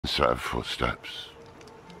Set of footsteps.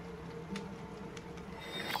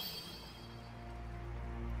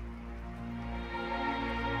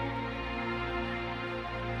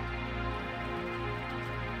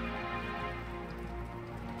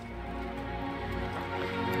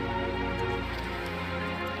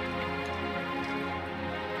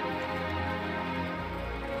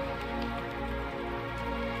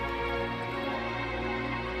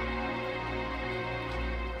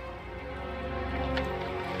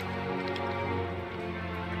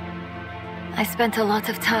 I spent a lot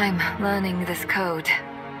of time learning this code,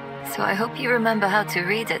 so I hope you remember how to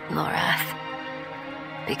read it, Lorath.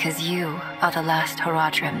 Because you are the last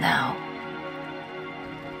Horadrim now.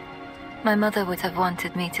 My mother would have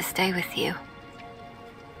wanted me to stay with you.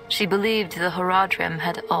 She believed the Horadrim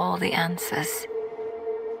had all the answers.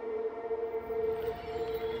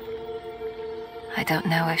 I don't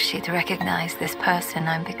know if she'd recognize this person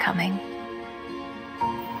I'm becoming.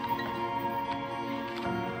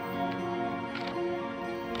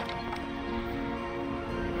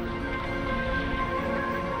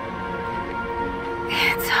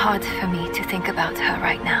 It's hard for me to think about her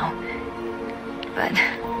right now. But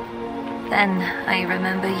then I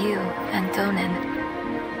remember you and Donan.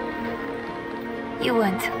 You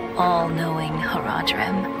weren't all-knowing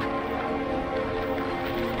Horadrim.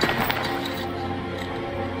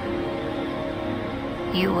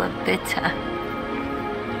 You were bitter.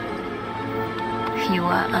 You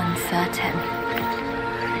were uncertain.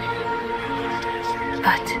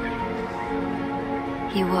 But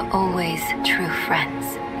you were always true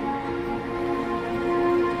friends.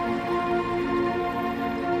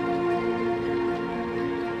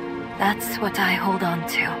 That's what I hold on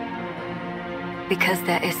to, because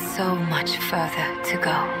there is so much further to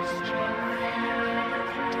go.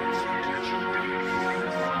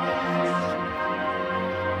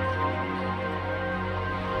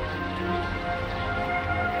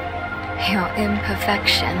 Your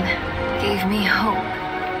imperfection gave me hope.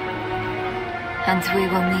 And we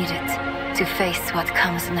will need it to face what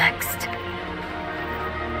comes next.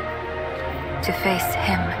 To face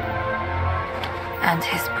him and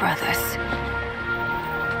his brothers.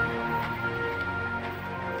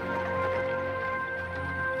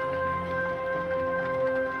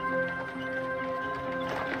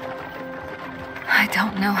 I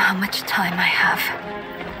don't know how much time I have,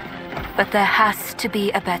 but there has to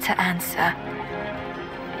be a better answer,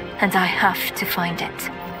 and I have to find it.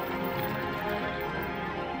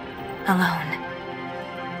 Alone.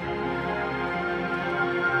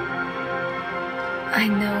 I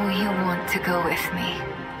know you want to go with me,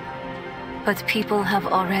 but people have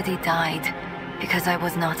already died because I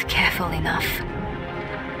was not careful enough.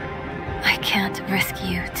 I can't risk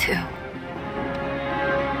you too.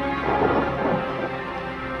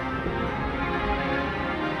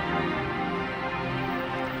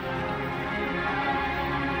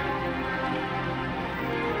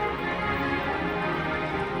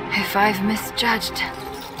 If I've misjudged,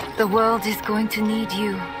 the world is going to need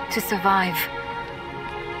you to survive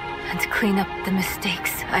and clean up the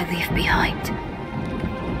mistakes I leave behind.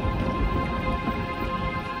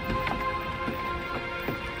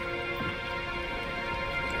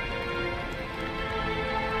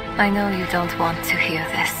 I know you don't want to hear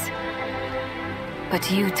this, but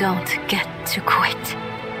you don't get to quit.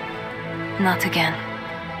 Not again.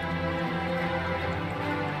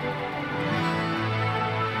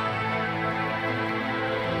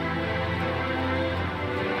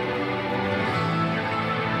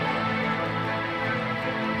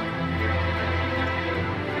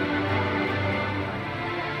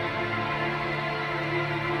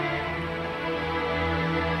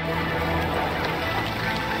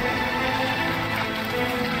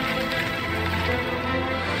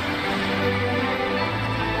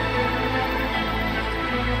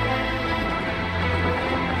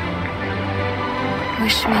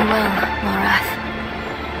 Wish me well, Lorath.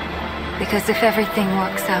 Because if everything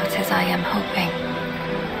works out as I am hoping,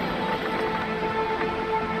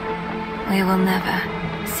 we will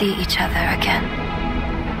never see each other again.